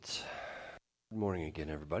Good morning again,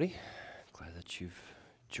 everybody. Glad that you've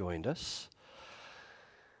joined us.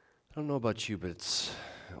 I don't know about you, but it's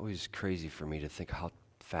always crazy for me to think how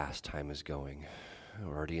fast time is going.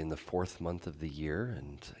 We're already in the fourth month of the year,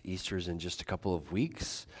 and Easter's in just a couple of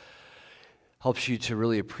weeks. Helps you to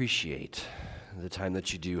really appreciate the time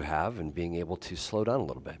that you do have and being able to slow down a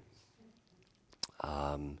little bit.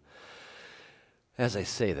 As I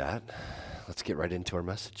say that, let's get right into our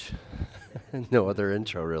message. No other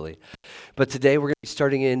intro, really. But today we're going to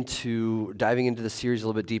be diving into the series a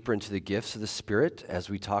little bit deeper into the gifts of the Spirit as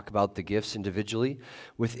we talk about the gifts individually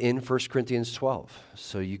within 1 Corinthians 12.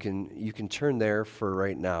 So you can turn there for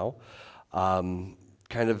right now.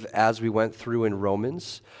 Kind of as we went through in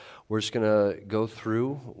Romans, we're just going to go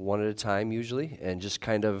through one at a time usually and just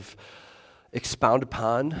kind of expound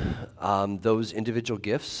upon those individual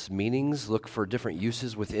gifts, meanings, look for different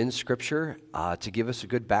uses within Scripture to give us a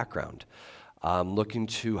good background. Looking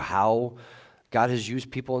to how God has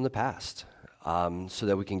used people in the past so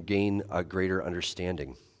that we can gain a greater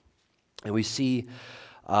understanding. And we see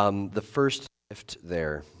the first gift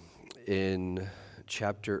there in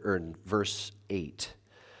verse 8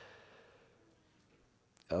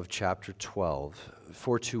 of chapter 12.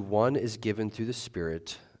 For to one is given through the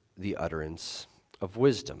Spirit the utterance of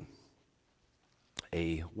wisdom,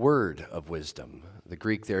 a word of wisdom. The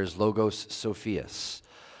Greek there is logos sophias.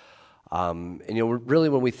 And really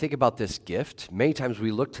when we think about this gift, many times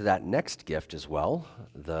we look to that next gift as well,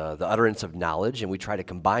 the utterance of knowledge, and we try to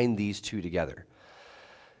combine these two together.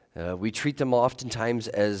 We treat them oftentimes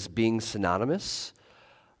as being synonymous.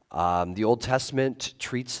 The Old Testament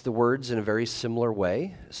treats the words in a very similar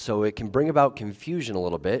way, so it can bring about confusion a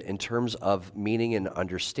little bit in terms of meaning and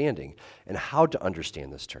understanding and how to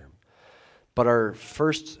understand this term. But our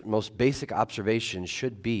first, most basic observation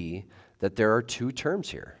should be that there are two terms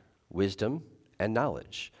here, wisdom and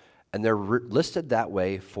knowledge, and they're listed that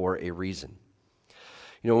way for a reason.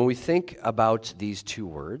 When we think about these two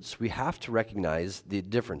words, we have to recognize the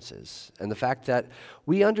differences and the fact that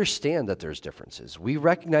we understand that there's differences. We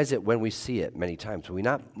recognize it when we see it many times. We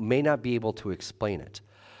may not be able to explain it,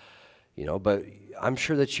 but I'm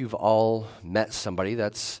sure that you've all met somebody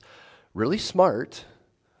that's really smart,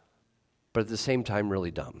 but at the same time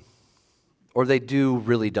really dumb, or they do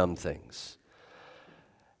really dumb things.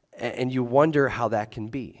 And you wonder how that can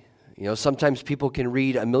be. Sometimes people can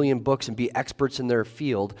read a million books and be experts in their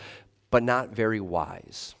field, but not very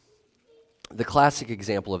wise. The classic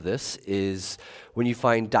example of this is when you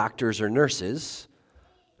find doctors or nurses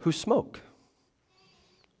who smoke.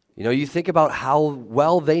 You think about how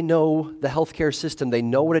well they know the healthcare system, they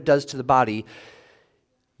know what it does to the body,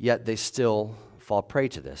 yet they still fall prey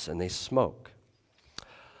to this and they smoke.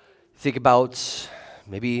 Think about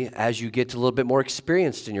maybe as you get a little bit more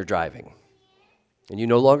experienced in your driving, and you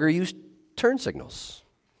no longer use turn signals.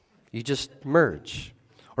 You just merge.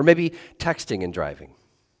 Or maybe texting and driving.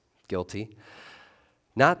 Guilty.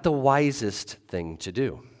 Not the wisest thing to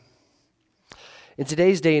do. In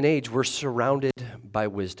today's day and age, we're surrounded by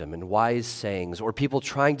wisdom and wise sayings, or people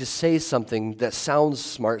trying to say something that sounds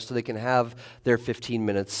smart so they can have their 15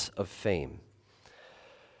 minutes of fame.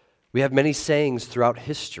 We have many sayings throughout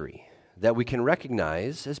history that we can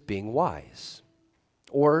recognize as being wise.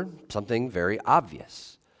 Or something very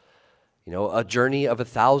obvious. A journey of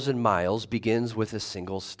 1,000 miles begins with a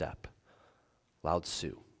single step. Lao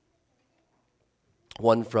Tzu.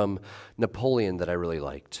 One from Napoleon that I really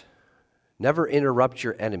liked. Never interrupt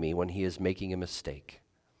your enemy when he is making a mistake.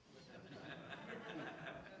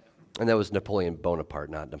 And that was Napoleon Bonaparte,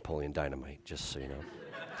 not Napoleon Dynamite, just so you know.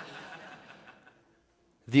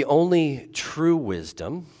 The only true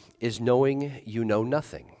wisdom is knowing you know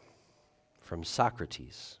nothing. From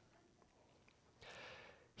Socrates.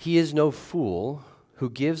 He is no fool who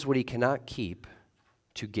gives what he cannot keep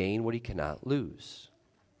to gain what he cannot lose.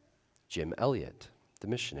 Jim Elliot, the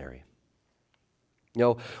missionary.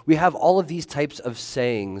 We have all of these types of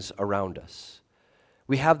sayings around us.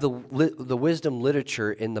 We have the wisdom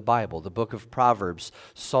literature in the Bible, the book of Proverbs,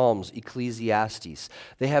 Psalms, Ecclesiastes.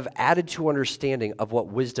 They have added to understanding of what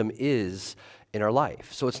wisdom is in our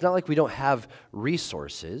life. So it's not like we don't have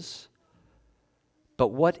resources.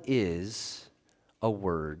 But what is a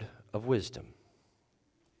word of wisdom?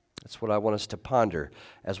 That's what I want us to ponder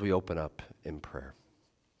as we open up in prayer.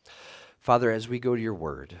 Father, as we go to your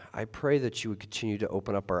word, I pray that you would continue to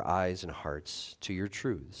open up our eyes and hearts to your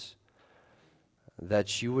truths,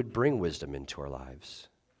 that you would bring wisdom into our lives,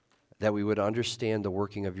 that we would understand the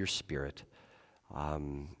working of your Spirit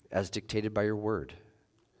as dictated by your word,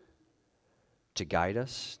 to guide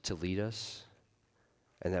us, to lead us,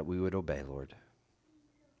 and that we would obey, Lord.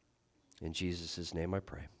 In Jesus' name I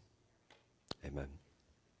pray. Amen.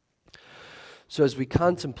 So as we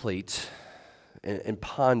contemplate and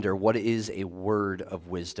ponder what is a word of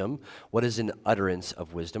wisdom, what is an utterance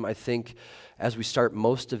of wisdom, I think as we start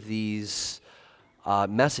most of these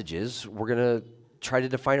messages, we're going to try to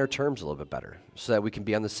define our terms a little bit better so that we can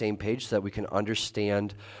be on the same page, so that we can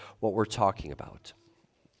understand what we're talking about.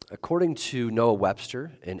 According to Noah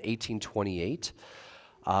Webster in 1828,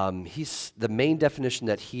 the main definition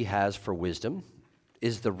that he has for wisdom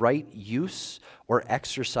is the right use or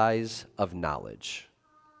exercise of knowledge.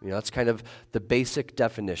 That's kind of the basic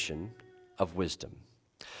definition of wisdom.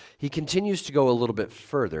 He continues to go a little bit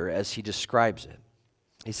further as he describes it.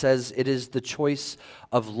 He says, it is the choice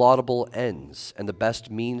of laudable ends and the best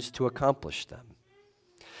means to accomplish them.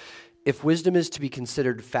 If wisdom is to be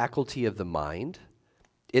considered faculty of the mind,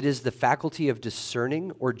 it is the faculty of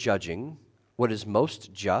discerning or judging what is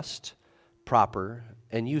most just, proper,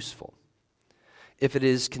 and useful. If it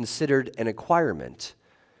is considered an acquirement,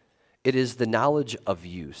 it is the knowledge of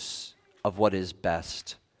use of what is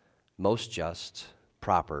best, most just,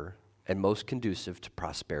 proper, and most conducive to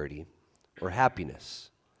prosperity or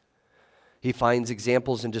happiness. He finds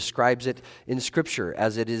examples and describes it in Scripture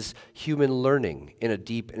as it is human learning in a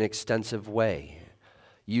deep and extensive way,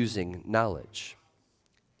 using knowledge.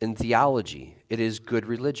 In theology, it is good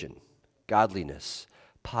religion, godliness,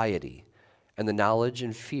 piety, and the knowledge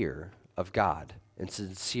and fear of God, and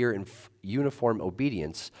sincere and uniform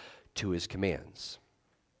obedience to his commands.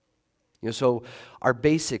 So our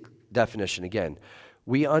basic definition, again,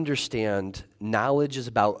 we understand knowledge is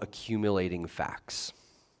about accumulating facts.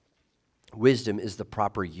 Wisdom is the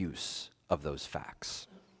proper use of those facts.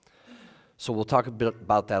 So we'll talk a bit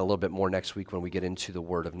about that a little bit more next week when we get into the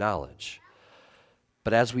word of knowledge.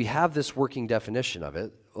 But as we have this working definition of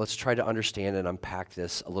it, let's try to understand and unpack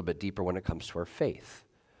this a little bit deeper when it comes to our faith.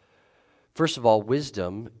 First of all,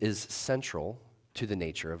 wisdom is central to the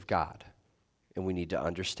nature of God, and we need to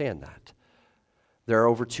understand that. There are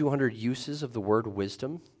over 200 uses of the word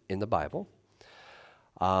wisdom in the Bible.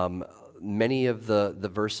 Many of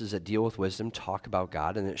the verses that deal with wisdom talk about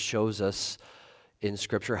God, and it shows us in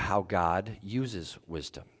Scripture how God uses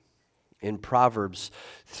wisdom. In Proverbs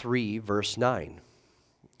 3, verse 9,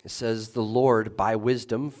 it says, "The Lord by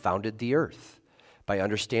wisdom founded the earth. By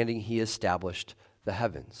understanding he established the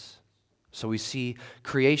heavens." So we see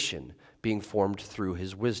creation being formed through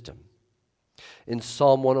his wisdom. In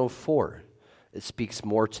Psalm 104, it speaks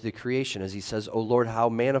more to the creation as he says, "O Lord, how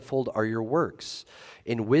manifold are your works.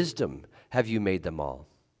 In wisdom have you made them all.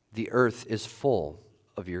 The earth is full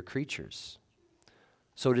of your creatures."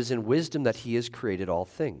 So it is in wisdom that he has created all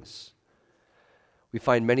things. We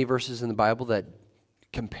find many verses in the Bible that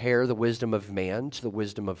compare the wisdom of man to the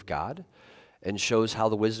wisdom of God and shows how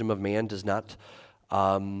the wisdom of man does not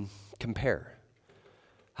compare,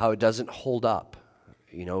 how it doesn't hold up.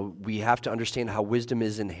 We have to understand how wisdom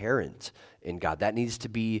is inherent in God. That needs to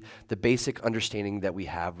be the basic understanding that we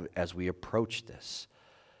have as we approach this.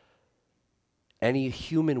 Any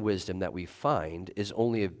human wisdom that we find is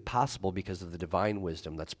only possible because of the divine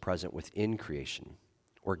wisdom that's present within creation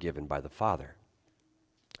or given by the Father.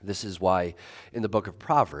 This is why in the book of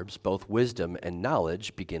Proverbs, both wisdom and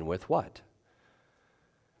knowledge begin with what?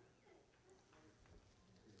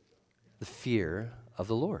 The fear of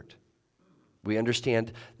the Lord. We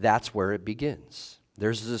understand that's where it begins.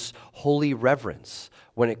 There's this holy reverence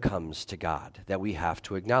when it comes to God that we have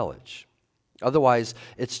to acknowledge. Otherwise,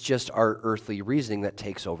 it's just our earthly reasoning that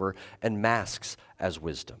takes over and masks as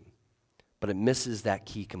wisdom. But it misses that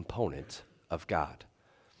key component of God.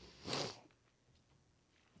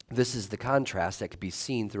 This is the contrast that could be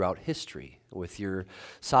seen throughout history with your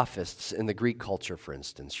sophists in the Greek culture, for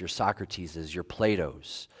instance, your Socrateses, your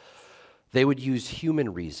Platos. They would use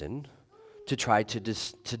human reason to try to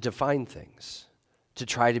define things, to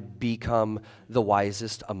try to become the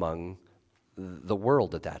wisest among the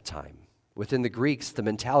world at that time. Within the Greeks, the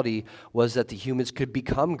mentality was that the humans could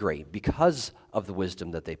become great because of the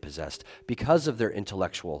wisdom that they possessed, because of their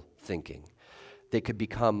intellectual thinking. They could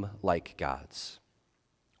become like gods.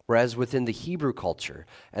 Whereas within the Hebrew culture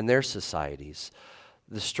and their societies,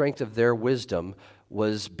 the strength of their wisdom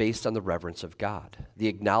was based on the reverence of God, the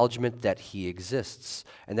acknowledgement that he exists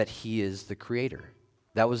and that he is the creator.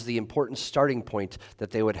 That was the important starting point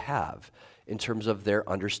that they would have in terms of their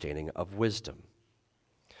understanding of wisdom.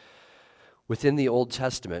 Within the Old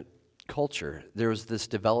Testament culture, there was this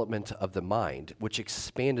development of the mind, which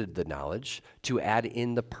expanded the knowledge to add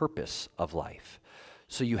in the purpose of life.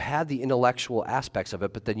 So you had the intellectual aspects of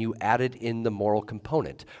it, but then you added in the moral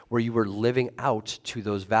component, where you were living out to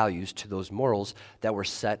those values, to those morals that were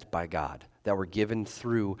set by God, that were given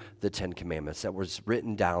through the Ten Commandments, that was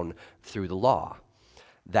written down through the law.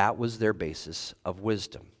 That was their basis of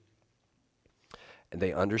wisdom. And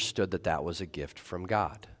they understood that that was a gift from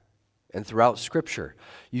God. And throughout Scripture,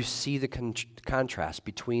 you see the contrast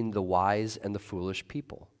between the wise and the foolish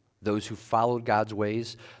people. Those who followed God's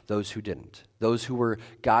ways, those who didn't. Those who were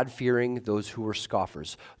God-fearing, those who were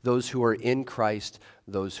scoffers. Those who are in Christ,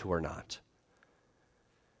 those who are not.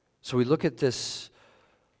 So we look at this,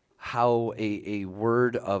 how a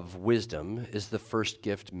word of wisdom is the first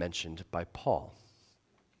gift mentioned by Paul.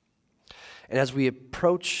 And as we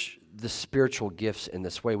approach the spiritual gifts in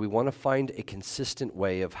this way, we want to find a consistent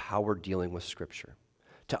way of how we're dealing with Scripture.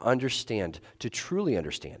 To understand, to truly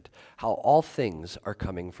understand how all things are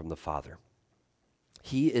coming from the Father.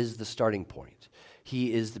 He is the starting point.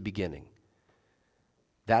 He is the beginning.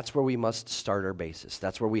 That's where we must start our basis.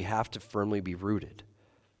 That's where we have to firmly be rooted.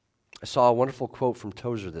 I saw a wonderful quote from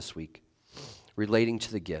Tozer this week relating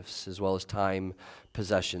to the gifts as well as time,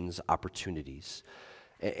 possessions, opportunities,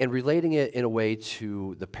 and relating it in a way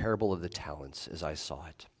to the parable of the talents as I saw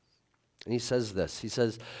it. And he says this, he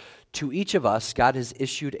says, "To each of us, God has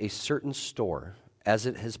issued a certain store as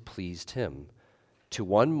it has pleased him, to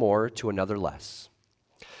one more, to another less.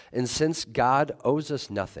 And since God owes us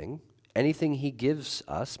nothing, anything he gives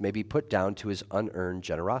us may be put down to his unearned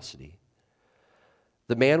generosity.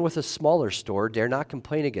 The man with a smaller store dare not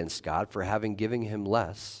complain against God for having given him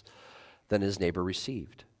less than his neighbor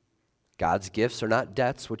received. God's gifts are not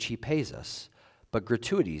debts which he pays us, but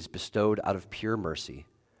gratuities bestowed out of pure mercy.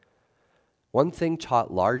 One thing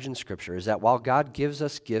taught large in Scripture is that while God gives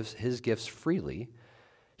us his gifts freely,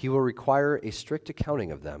 he will require a strict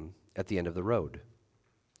accounting of them at the end of the road.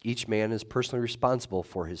 Each man is personally responsible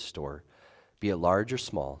for his store, be it large or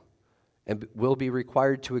small, and will be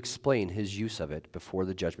required to explain his use of it before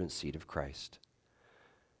the judgment seat of Christ."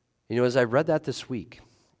 As I read that this week,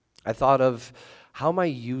 I thought of how am I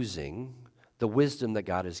using the wisdom that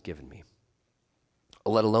God has given me,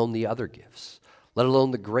 let alone the other gifts, let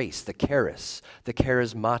alone the grace, the charis, the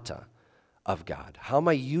charismata of God. How am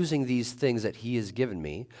I using these things that he has given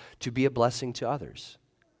me to be a blessing to others,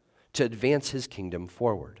 to advance his kingdom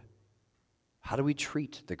forward? How do we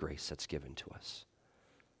treat the grace that's given to us?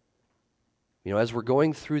 As we're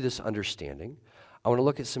going through this understanding, I want to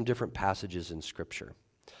look at some different passages in Scripture.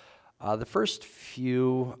 The first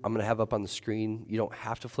few I'm going to have up on the screen. You don't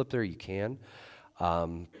have to flip there, you can.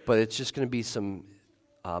 But it's just going to be some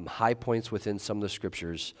high points within some of the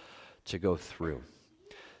Scriptures to go through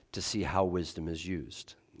to see how wisdom is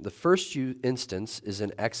used. The first instance is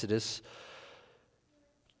in Exodus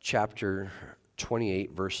chapter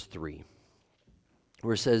 28, verse 3,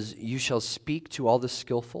 where it says, "You shall speak to all the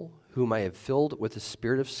skillful, whom I have filled with the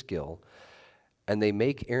spirit of skill, and they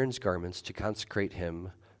make Aaron's garments to consecrate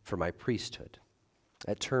him for my priesthood."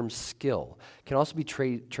 That term skill can also be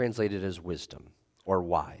translated as wisdom or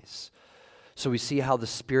wise. So we see how the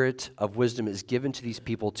spirit of wisdom is given to these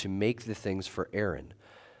people to make the things for Aaron.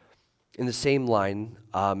 In the same line,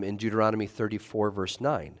 in Deuteronomy 34, verse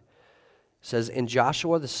 9, it says, "And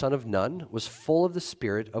Joshua the son of Nun was full of the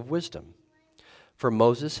spirit of wisdom, for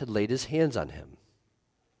Moses had laid his hands on him."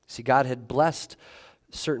 See, God had blessed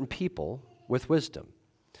certain people with wisdom.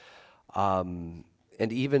 And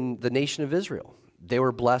even the nation of Israel, they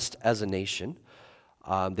were blessed as a nation.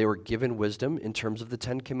 They were given wisdom in terms of the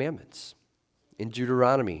Ten Commandments. In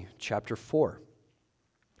Deuteronomy chapter 4,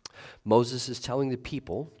 Moses is telling the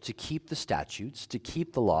people to keep the statutes, to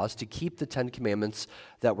keep the laws, to keep the Ten Commandments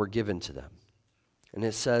that were given to them. And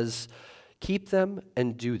it says, "Keep them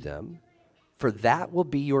and do them, for that will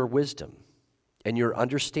be your wisdom and your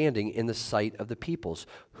understanding in the sight of the peoples,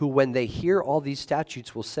 who when they hear all these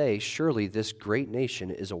statutes will say, 'Surely this great nation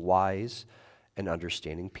is a wise and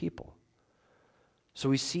understanding people.'" So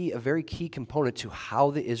we see a very key component to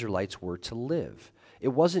how the Israelites were to live. It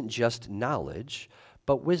wasn't just knowledge,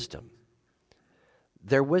 but wisdom.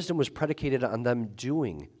 Their wisdom was predicated on them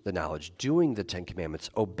doing the knowledge, doing the Ten Commandments,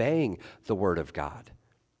 obeying the Word of God.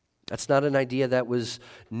 That's not an idea that was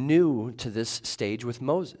new to this stage with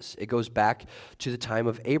Moses. It goes back to the time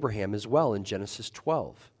of Abraham as well in Genesis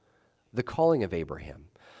 12, the calling of Abraham.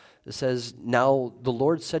 It says, "Now the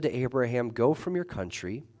Lord said to Abraham, 'Go from your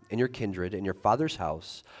country and your kindred and your father's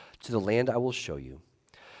house to the land I will show you.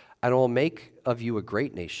 And I will make of you a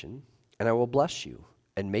great nation, and I will bless you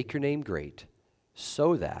and make your name great,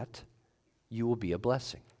 so that you will be a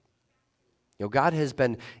blessing.'" God has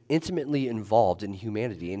been intimately involved in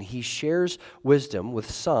humanity, and he shares wisdom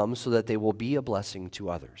with some so that they will be a blessing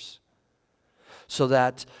to others, so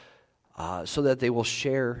that they will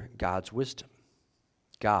share God's wisdom.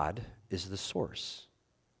 God is the source.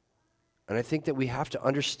 And I think that we have to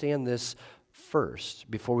understand this first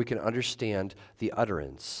before we can understand the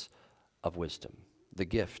utterance of wisdom, the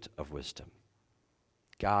gift of wisdom.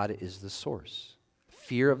 God is the source.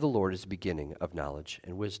 Fear of the Lord is the beginning of knowledge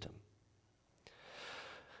and wisdom.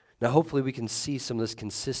 Now, hopefully we can see some of this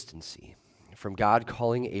consistency from God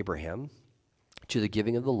calling Abraham to the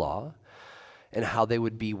giving of the law and how they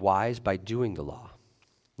would be wise by doing the law.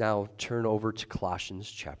 Now, turn over to Colossians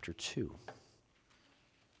chapter 2.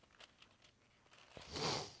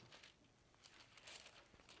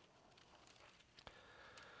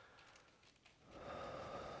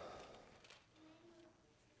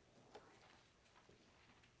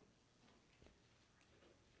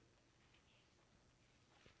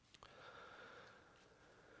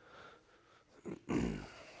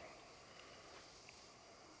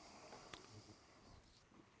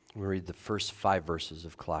 We read the first 5 verses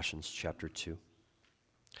of Colossians chapter 2.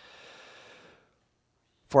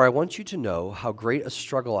 For I want you to know how great a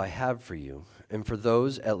struggle I have for you, and for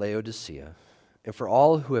those at Laodicea, and for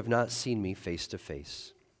all who have not seen me face to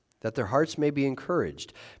face, that their hearts may be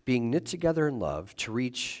encouraged, being knit together in love, to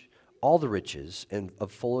reach all the riches and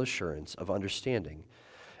of full assurance of understanding,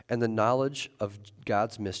 and the knowledge of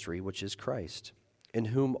God's mystery, which is Christ, in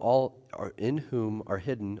whom are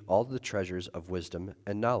hidden all the treasures of wisdom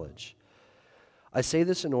and knowledge. I say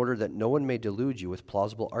this in order that no one may delude you with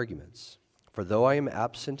plausible arguments. For though I am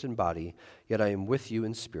absent in body, yet I am with you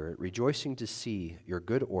in spirit, rejoicing to see your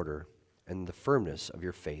good order and the firmness of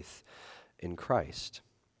your faith in Christ.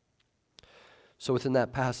 So within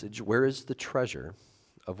that passage, where is the treasure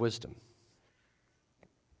of wisdom?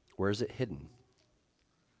 Where is it hidden?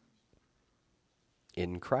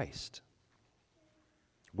 In Christ.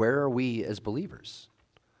 Where are we as believers?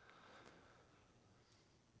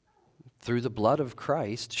 Through the blood of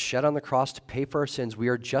Christ shed on the cross to pay for our sins, we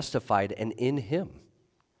are justified, and in him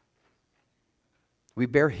we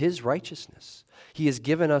bear his righteousness. He has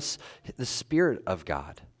given us the Spirit of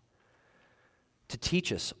God to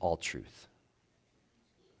teach us all truth.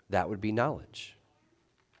 That would be knowledge.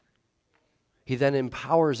 He then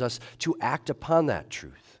empowers us to act upon that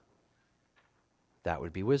truth. That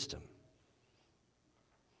would be wisdom.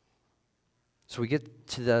 So we get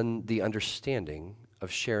to then the understanding of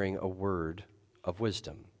sharing a word of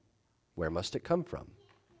wisdom. Where must it come from?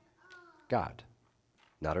 God,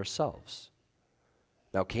 not ourselves.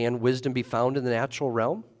 Now, can wisdom be found in the natural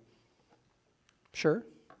realm? Sure.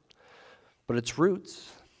 But its roots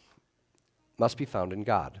must be found in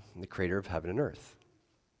God, the creator of heaven and earth.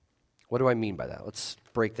 What do I mean by that? Let's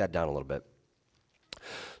break that down a little bit.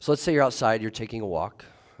 So let's say you're outside, you're taking a walk,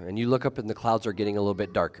 and you look up and the clouds are getting a little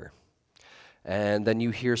bit darker. And then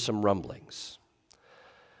you hear some rumblings.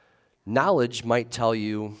 Knowledge might tell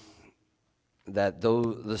you that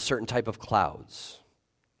the certain type of clouds.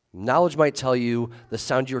 Knowledge might tell you the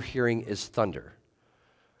sound you're hearing is thunder.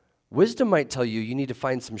 Wisdom might tell you need to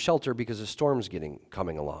find some shelter because a storm's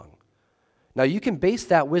coming along. Now you can base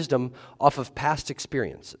that wisdom off of past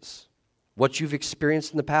experiences. What you've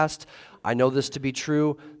experienced in the past, I know this to be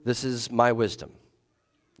true, this is my wisdom.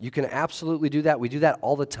 You can absolutely do that. We do that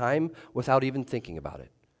all the time without even thinking about it.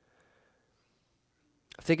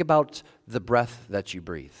 Think about the breath that you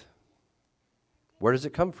breathe. Where does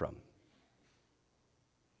it come from?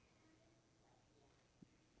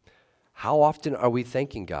 How often are we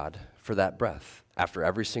thanking God for that breath? After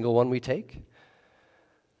every single one we take?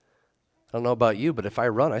 I don't know about you, but if I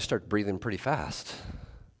run, I start breathing pretty fast.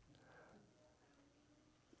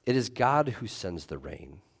 It is God who sends the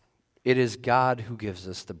rain. It is God who gives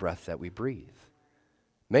us the breath that we breathe.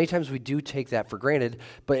 Many times we do take that for granted,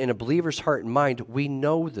 but in a believer's heart and mind, we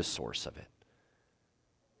know the source of it.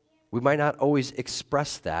 We might not always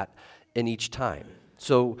express that in each time.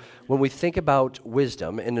 So when we think about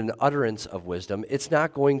wisdom and an utterance of wisdom, it's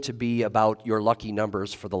not going to be about your lucky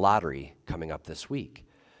numbers for the lottery coming up this week.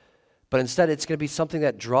 But instead, it's going to be something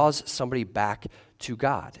that draws somebody back to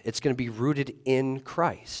God. It's going to be rooted in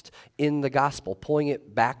Christ, in the gospel, pulling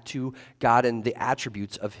it back to God and the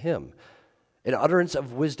attributes of him. An utterance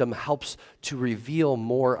of wisdom helps to reveal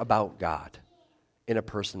more about God in a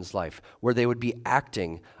person's life, where they would be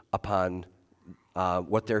acting upon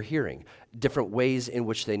what they're hearing, different ways in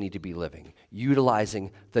which they need to be living,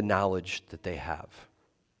 utilizing the knowledge that they have.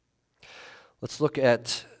 Let's look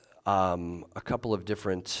at a couple of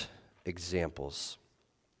different examples.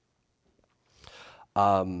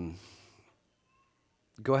 Go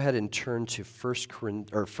ahead and turn to 1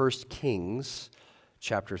 Kings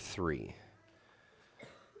chapter 3.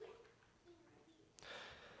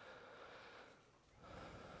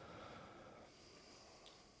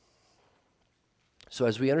 So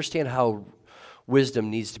as we understand how wisdom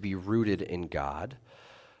needs to be rooted in God.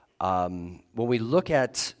 When we look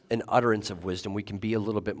at an utterance of wisdom, we can be a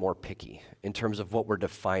little bit more picky in terms of what we're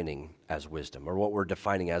defining as wisdom or what we're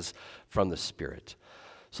defining as from the Spirit.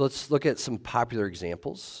 So let's look at some popular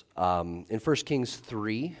examples. In 1 Kings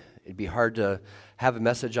 3, it'd be hard to have a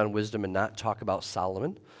message on wisdom and not talk about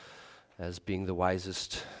Solomon as being the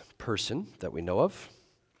wisest person that we know of.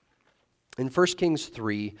 In 1 Kings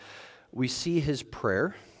 3, we see his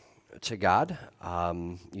prayer to God.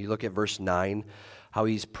 You look at verse 9, how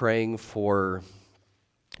he's praying for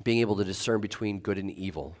being able to discern between good and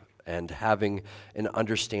evil and having an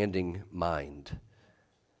understanding mind.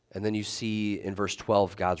 And then you see in verse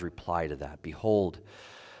 12 God's reply to that. Behold,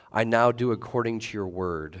 I now do according to your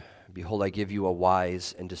word. Behold, I give you a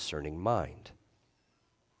wise and discerning mind.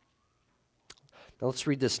 Now let's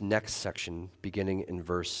read this next section beginning in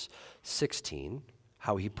verse 16,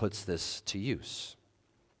 how he puts this to use.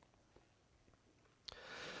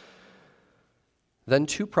 Then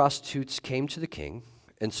 2 prostitutes came to the king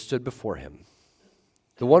and stood before him.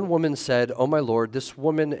 The one woman said, "O my lord, this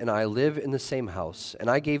woman and I live in the same house, and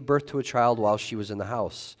I gave birth to a child while she was in the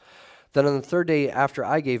house. Then on the 3rd day after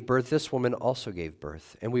I gave birth, this woman also gave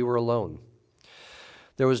birth, and we were alone.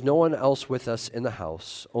 There was no one else with us in the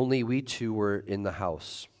house, only we 2 were in the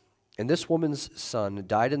house. And this woman's son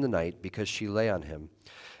died in the night because she lay on him.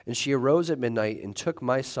 And she arose at midnight and took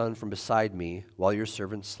my son from beside me while your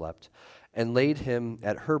servant slept, and laid him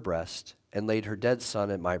at her breast, and laid her dead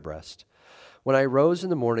son at my breast. When I rose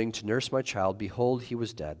in the morning to nurse my child, behold, he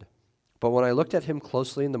was dead. But when I looked at him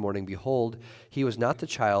closely in the morning, behold, he was not the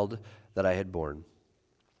child that I had borne."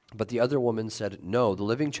 But the other woman said, "No, the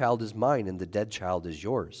living child is mine, and the dead child is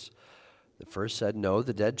yours." The first said, "No,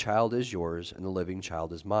 the dead child is yours, and the living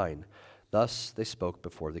child is mine." Thus they spoke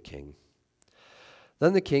before the king.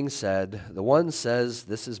 Then the king said, "The one says,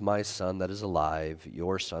 'This is my son that is alive,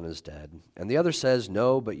 your son is dead.' And the other says,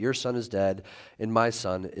 'No, but your son is dead, and my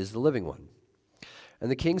son is the living one.' And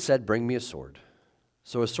the king said, 'Bring me a sword.'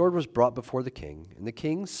 So a sword was brought before the king, and the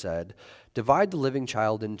king said, 'Divide the living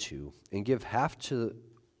child in 2, and give half to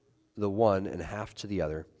the one and half to the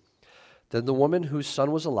other.' Then the woman whose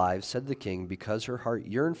son was alive said to the king, because her heart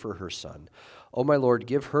yearned for her son, 'O my lord,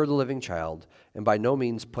 give her the living child, and by no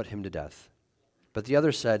means put him to death.' But the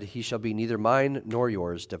other said, 'He shall be neither mine nor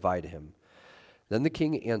yours, divide him.' Then the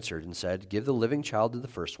king answered and said, 'Give the living child to the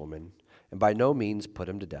first woman, and by no means put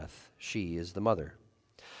him to death. She is the mother.'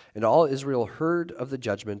 And all Israel heard of the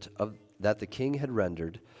judgment that the king had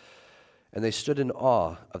rendered, and they stood in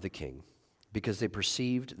awe of the king, because they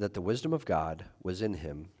perceived that the wisdom of God was in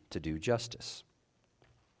him to do justice."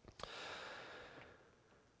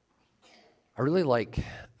 I really like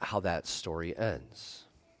how that story ends.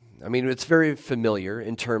 I mean, it's very familiar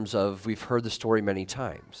in terms of we've heard the story many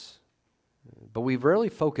times, but we rarely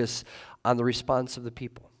focus on the response of the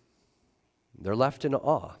people. They're left in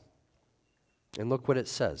awe. And look what it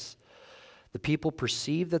says. The people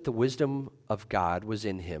perceived that the wisdom of God was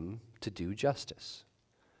in him to do justice.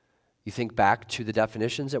 You think back to the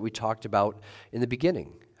definitions that we talked about in the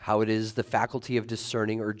beginning, how it is the faculty of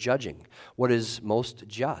discerning or judging what is most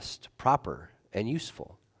just, proper, and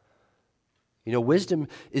useful. You know, wisdom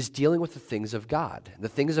is dealing with the things of God. The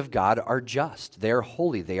things of God are just. They are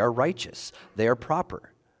holy. They are righteous. They are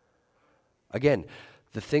proper. Again,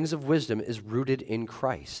 the things of wisdom is rooted in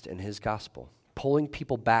Christ and his gospel, pulling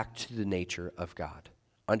people back to the nature of God,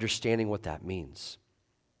 understanding what that means.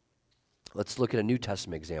 Let's look at a New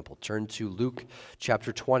Testament example. Turn to Luke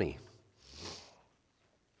chapter 20.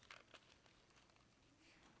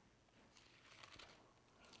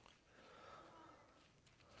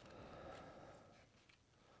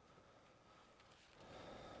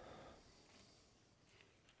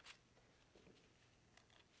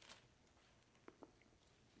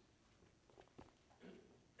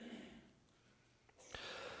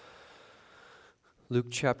 Luke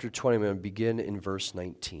chapter 20, I'm going to begin in verse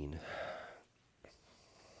 19.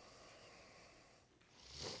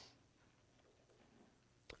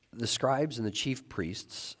 The scribes and the chief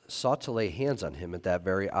priests sought to lay hands on him at that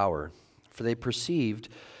very hour, for they perceived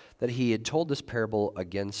that he had told this parable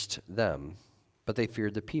against them, but they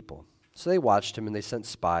feared the people. So they watched him, and they sent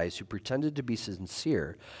spies who pretended to be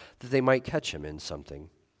sincere, that they might catch him in something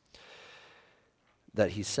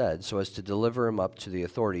that he said, so as to deliver him up to the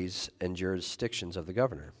authorities and jurisdictions of the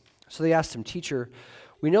governor. So they asked him, "Teacher,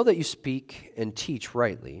 we know that you speak and teach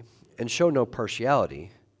rightly, and show no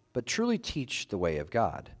partiality, but truly teach the way of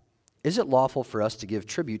God. Is it lawful for us to give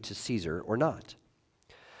tribute to Caesar or not?"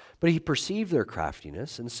 But he perceived their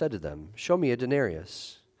craftiness and said to them, "Show me a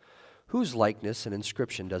denarius. Whose likeness and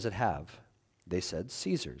inscription does it have?" They said,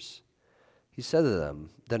 "Caesar's." He said to them,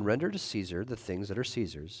 "Then render to Caesar the things that are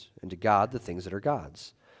Caesar's, and to God the things that are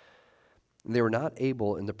God's." And they were not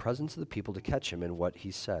able in the presence of the people to catch him in what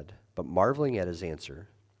he said, but marveling at his answer,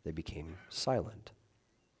 they became silent.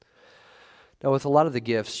 Now, with a lot of the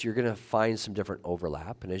gifts, you're going to find some different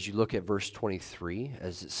overlap. And as you look at verse 23,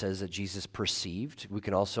 as it says that Jesus perceived, we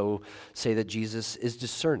can also say that Jesus is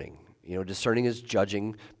discerning. Discerning is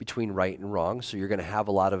judging between right and wrong, so you're going to have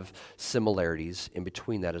a lot of similarities in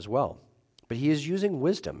between that as well. But he is using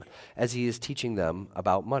wisdom as he is teaching them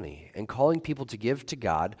about money and calling people to give to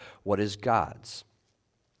God what is God's.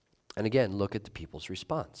 And again, look at the people's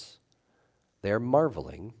response. They are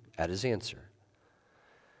marveling at his answer.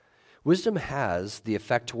 Wisdom has the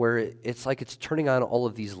effect where it's like it's turning on all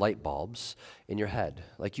of these light bulbs in your head.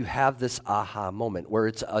 Like you have this aha moment where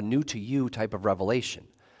it's a new to you type of revelation,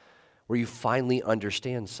 where you finally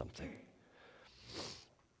understand something.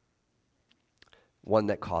 One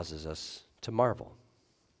that causes us to marvel,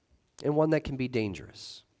 and one that can be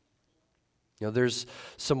dangerous. There's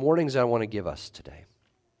some warnings I want to give us today.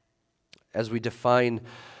 As we define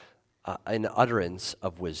an utterance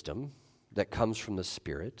of wisdom that comes from the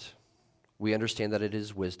Spirit, we understand that it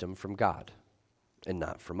is wisdom from God and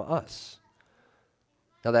not from us.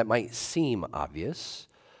 Now that might seem obvious,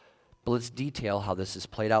 but let's detail how this is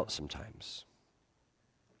played out sometimes.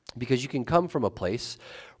 Because you can come from a place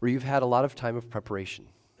where you've had a lot of time of preparation,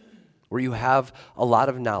 where you have a lot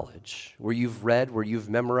of knowledge, where you've read, where you've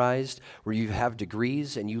memorized, where you have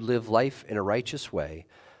degrees and you live life in a righteous way.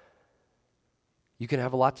 You can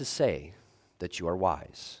have a lot to say that you are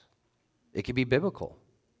wise. It could be biblical,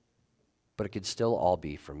 but it could still all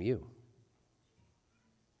be from you.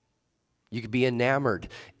 You could be enamored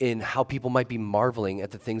in how people might be marveling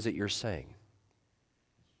at the things that you're saying.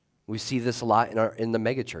 We see this a lot in the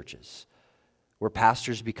megachurches, where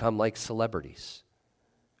pastors become like celebrities,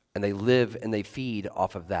 and they live and they feed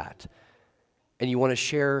off of that. And you want to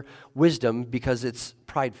share wisdom because it's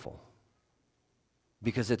prideful,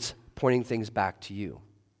 because it's pointing things back to you,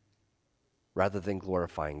 rather than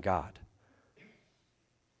glorifying God.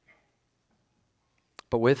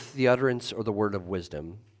 But with the utterance or the word of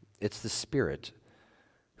wisdom, it's the Spirit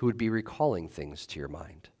who would be recalling things to your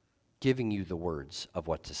mind, giving you the words of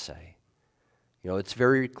what to say. It's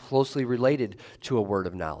very closely related to a word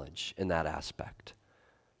of knowledge in that aspect.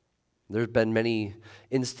 There's been many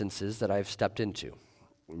instances that I've stepped into,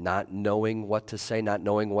 not knowing what to say, not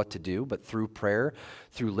knowing what to do, but through prayer,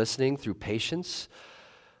 through listening, through patience,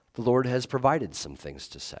 the Lord has provided some things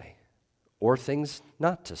to say, or things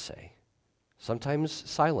not to say. Sometimes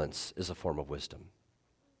silence is a form of wisdom.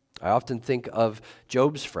 I often think of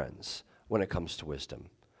Job's friends when it comes to wisdom.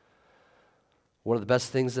 One of the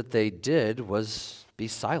best things that they did was be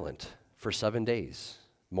silent for 7 days,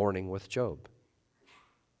 mourning with Job.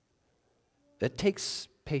 It takes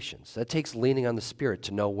patience. That takes leaning on the Spirit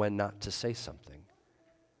to know when not to say something.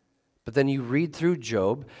 But then you read through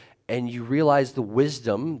Job and you realize the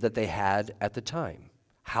wisdom that they had at the time,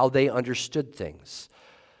 how they understood things.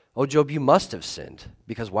 Oh, Job, you must have sinned,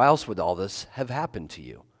 because why else would all this have happened to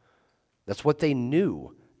you? That's what they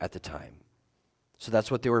knew at the time. So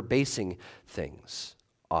that's what they were basing things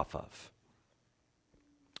off of.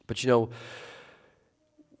 But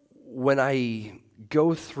when I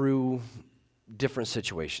go through different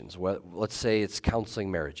situations, let's say it's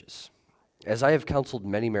counseling marriages. As I have counseled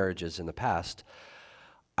many marriages in the past,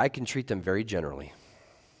 I can treat them very generally.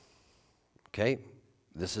 Okay?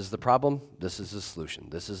 This is the problem, this is the solution.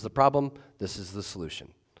 This is the problem, this is the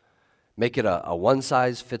solution. Make it a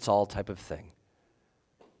one-size-fits-all type of thing.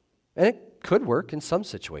 And it could work in some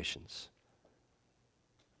situations.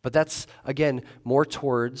 But that's, again, more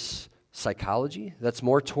towards psychology. That's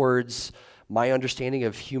more towards my understanding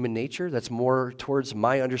of human nature. That's more towards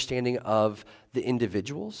my understanding of the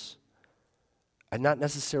individuals. And not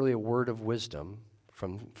necessarily a word of wisdom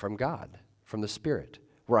from God, from the Spirit,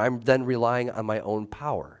 where I'm then relying on my own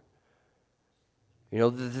power.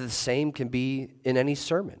 The same can be in any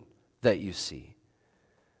sermon that you see.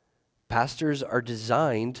 Pastors are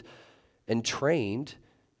designed and trained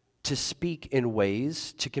to speak in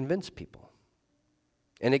ways to convince people.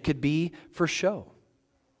 And it could be for show.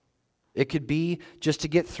 It could be just to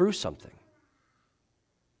get through something.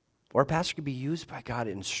 Or a pastor could be used by God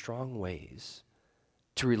in strong ways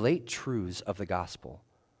to relate truths of the gospel,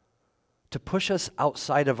 to push us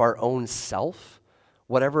outside of our own self,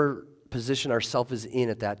 whatever position our self is in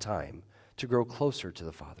at that time, to grow closer to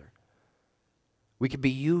the Father. We could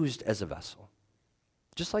be used as a vessel,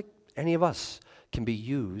 just like any of us can be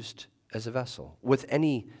used as a vessel with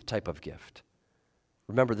any type of gift.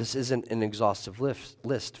 Remember, this isn't an exhaustive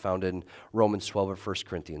list found in Romans 12 or 1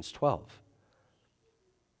 Corinthians 12.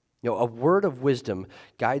 A word of wisdom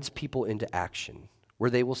guides people into action, where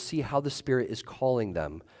they will see how the Spirit is calling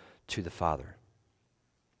them to the Father.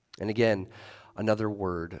 And again, another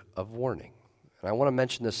word of warning. And I want to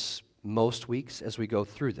mention this most weeks as we go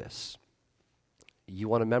through this. You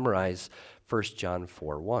want to memorize 1 John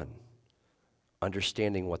 4:1,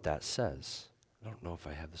 understanding what that says. I don't know if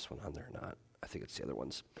I have this one on there or not. I think it's the other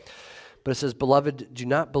ones. But it says, "Beloved, do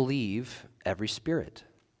not believe every spirit,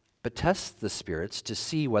 but test the spirits to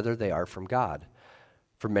see whether they are from God.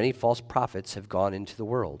 For many false prophets have gone into the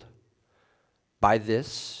world. By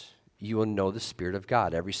this you will know the Spirit of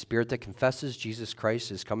God. Every spirit that confesses Jesus Christ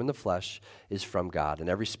has come in the flesh is from God, and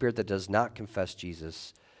every spirit that does not confess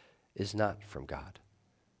Jesus is not from God."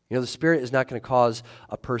 The Spirit is not going to cause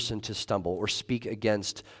a person to stumble or speak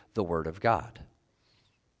against the Word of God.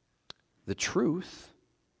 The truth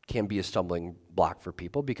can be a stumbling block for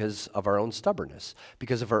people because of our own stubbornness,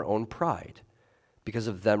 because of our own pride, because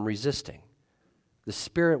of them resisting. The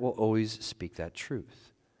Spirit will always speak that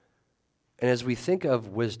truth. And as we think of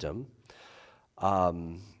wisdom,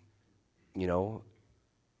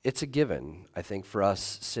 it's a given, I think, for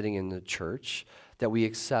us sitting in the church that we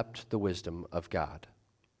accept the wisdom of God.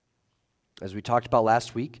 As we talked about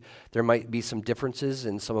last week, there might be some differences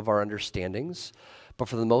in some of our understandings, but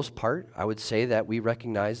for the most part, I would say that we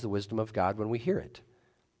recognize the wisdom of God when we hear it.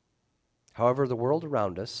 However, the world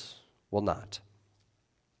around us will not.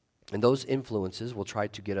 And those influences will try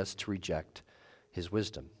to get us to reject his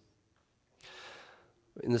wisdom.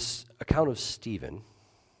 In this account of Stephen,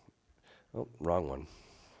 wrong one.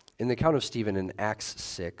 In the account of Stephen in Acts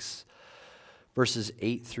 6, verses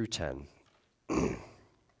 8 through 10,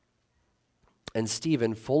 "And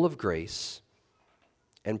Stephen, full of grace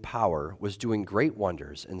and power, was doing great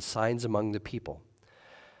wonders and signs among the people.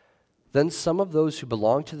 Then some of those who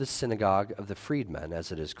belonged to the synagogue of the freedmen,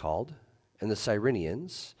 as it is called, and the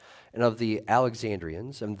Cyrenians, and of the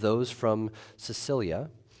Alexandrians, and those from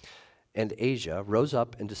Cilicia and Asia, rose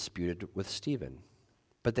up and disputed with Stephen.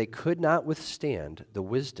 But they could not withstand the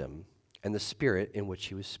wisdom and the spirit in which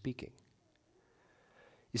he was speaking."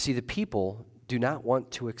 You see, the people do not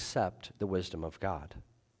want to accept the wisdom of God.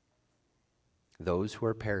 To those who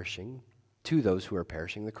are perishing,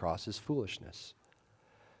 the cross is foolishness.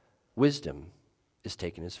 Wisdom is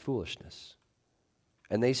taken as foolishness.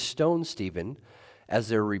 And they stone Stephen as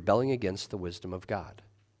they're rebelling against the wisdom of God.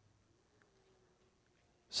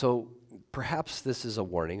 So perhaps this is a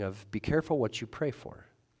warning of be careful what you pray for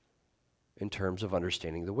in terms of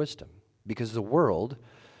understanding the wisdom. Because the world,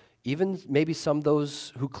 even maybe some of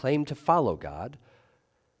those who claim to follow God,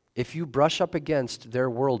 if you brush up against their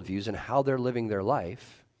worldviews and how they're living their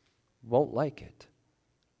life, won't like it.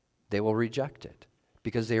 They will reject it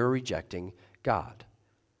because they are rejecting God.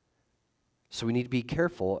 So we need to be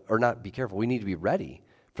careful, or not be careful, we need to be ready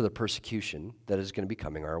for the persecution that is going to be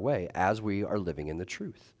coming our way as we are living in the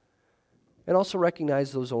truth. And also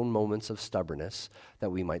recognize those own moments of stubbornness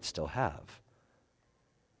that we might still have.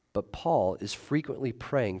 But Paul is frequently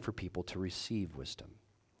praying for people to receive wisdom.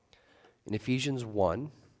 In Ephesians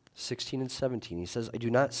 1, 16 and 17, he says, "I do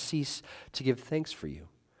not cease to give thanks for you,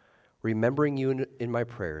 remembering you in my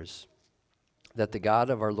prayers, that the God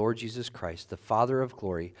of our Lord Jesus Christ, the Father of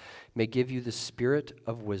glory, may give you the spirit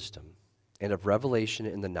of wisdom and of revelation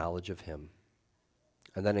in the knowledge of him."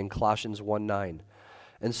 And then in Colossians 1:9,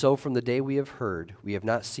 "And so from the day we have heard, we have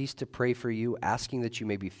not ceased to pray for you, asking that you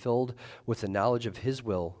may be filled with the knowledge of his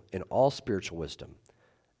will in all spiritual wisdom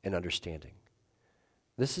and understanding."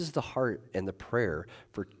 This is the heart and the prayer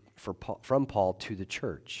from Paul to the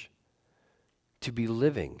church, to be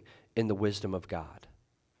living in the wisdom of God.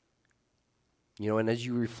 And as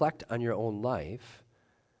you reflect on your own life,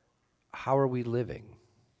 how are we living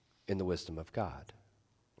in the wisdom of God?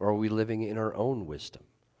 Or are we living in our own wisdom?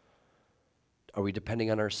 Are we depending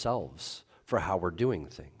on ourselves for how we're doing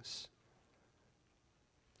things?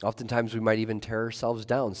 Oftentimes we might even tear ourselves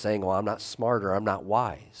down saying, "Well, I'm not smart or I'm not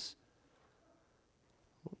wise."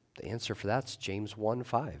 The answer for that's James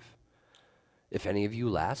 1:5. "If any of you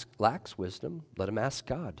lacks wisdom, let him ask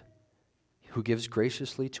God, who gives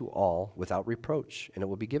graciously to all without reproach, and it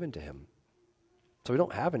will be given to him." So we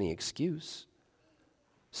don't have any excuse.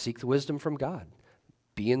 Seek the wisdom from God.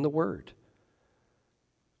 Be in the Word.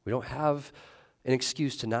 We don't have an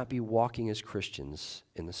excuse to not be walking as Christians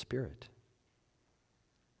in the Spirit.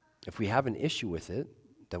 If we have an issue with it,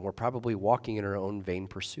 then we're probably walking in our own vain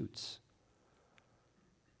pursuits.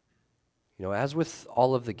 As with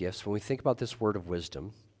all of the gifts, when we think about this word of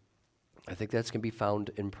wisdom, I think that's going to be found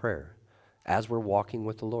in prayer as we're walking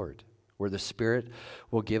with the Lord, where the Spirit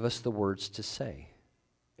will give us the words to say,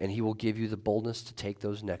 and he will give you the boldness to take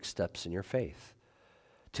those next steps in your faith,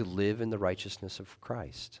 to live in the righteousness of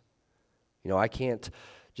Christ. I can't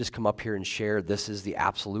just come up here and share this is the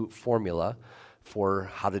absolute formula for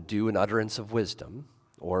how to do an utterance of wisdom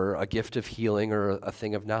or a gift of healing or a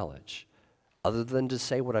thing of knowledge, other than to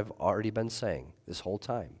say what I've already been saying this whole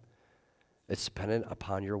time. It's dependent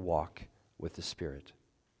upon your walk with the Spirit,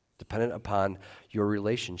 dependent upon your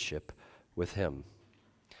relationship with Him,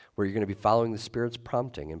 where you're going to be following the Spirit's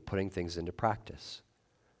prompting and putting things into practice.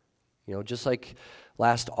 Just like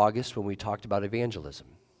last August when we talked about evangelism.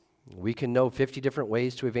 We can know 50 different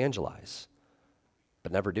ways to evangelize,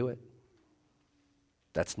 but never do it.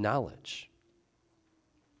 That's knowledge.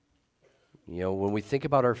 When we think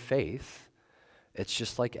about our faith, it's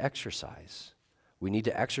just like exercise. We need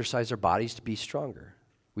to exercise our bodies to be stronger.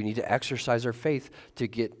 We need to exercise our faith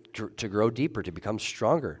to grow deeper, to become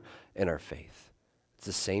stronger in our faith. It's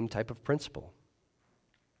the same type of principle.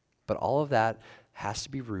 But all of that has to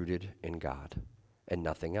be rooted in God and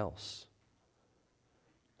nothing else.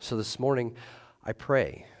 So this morning, I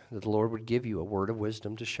pray that the Lord would give you a word of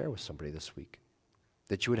wisdom to share with somebody this week,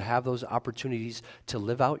 that you would have those opportunities to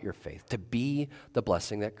live out your faith, to be the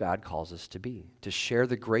blessing that God calls us to be, to share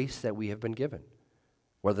the grace that we have been given,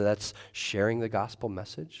 whether that's sharing the gospel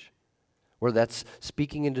message, whether that's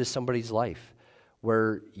speaking into somebody's life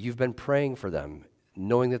where you've been praying for them,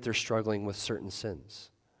 knowing that they're struggling with certain sins.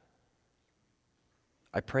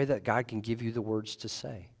 I pray that God can give you the words to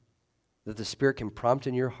say, that the Spirit can prompt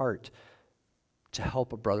in your heart to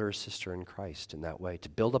help a brother or sister in Christ in that way, to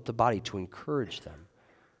build up the body, to encourage them,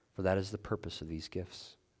 for that is the purpose of these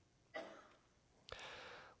gifts.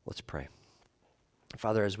 Let's pray.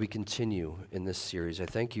 Father, as we continue in this series, I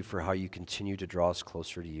thank you for how you continue to draw us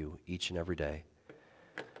closer to you each and every day.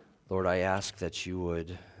 Lord, I ask that you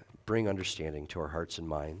would bring understanding to our hearts and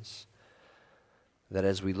minds, that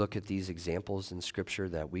as we look at these examples in Scripture,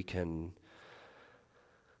 that we can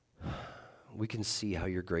see how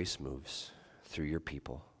your grace moves through your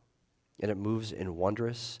people. And it moves in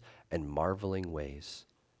wondrous and marveling ways.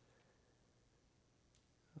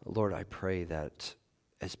 Lord, I pray that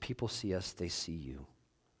as people see us, they see you,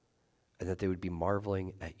 and that they would be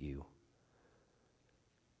marveling at you,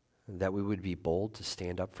 that we would be bold to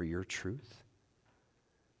stand up for your truth,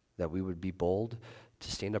 that we would be bold to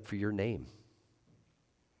stand up for your name.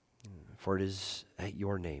 For it is at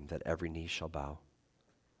your name that every knee shall bow.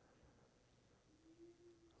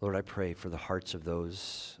 Lord, I pray for the hearts of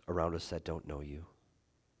those around us that don't know you.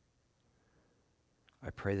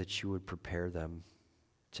 I pray that you would prepare them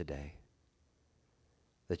today,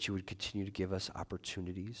 that you would continue to give us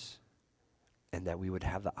opportunities, and that we would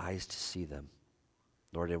have the eyes to see them,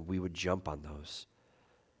 Lord, and we would jump on those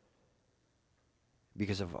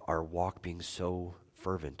because of our walk being so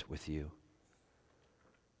fervent with you.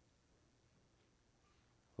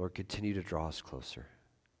 Lord, continue to draw us closer.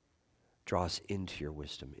 Draw us into your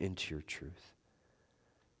wisdom, into your truth,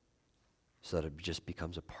 so that it just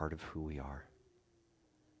becomes a part of who we are,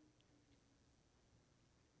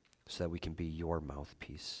 so that we can be your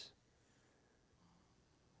mouthpiece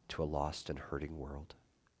to a lost and hurting world.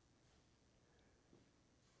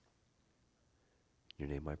 In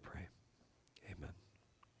your name I pray.